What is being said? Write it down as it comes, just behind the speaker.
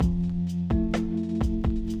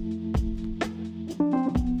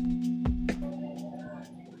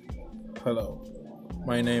Hello,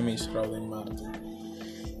 my name is Raul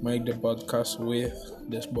Martin. Make the podcast with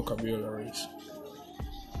these vocabularies: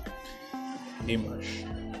 image,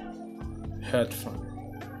 headphone,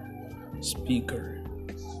 speaker,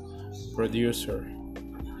 producer,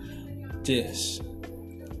 this,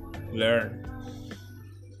 learn,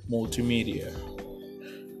 multimedia,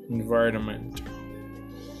 environment,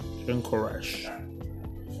 encourage,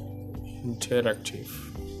 interactive,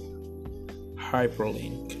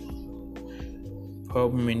 hyperlink,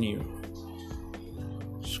 pub menu,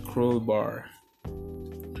 scroll bar,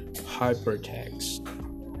 hypertext,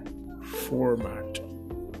 format,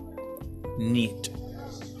 need,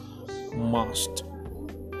 must,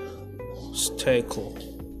 staple,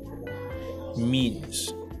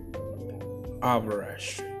 means,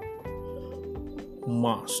 average,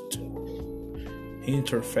 must,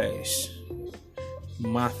 interface,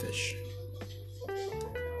 message,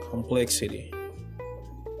 complexity,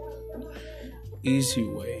 easy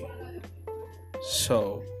way,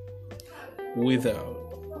 so, without,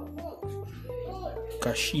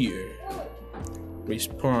 cashier,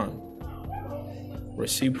 respond,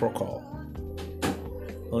 reciprocal,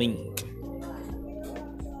 link.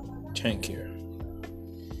 Thank you.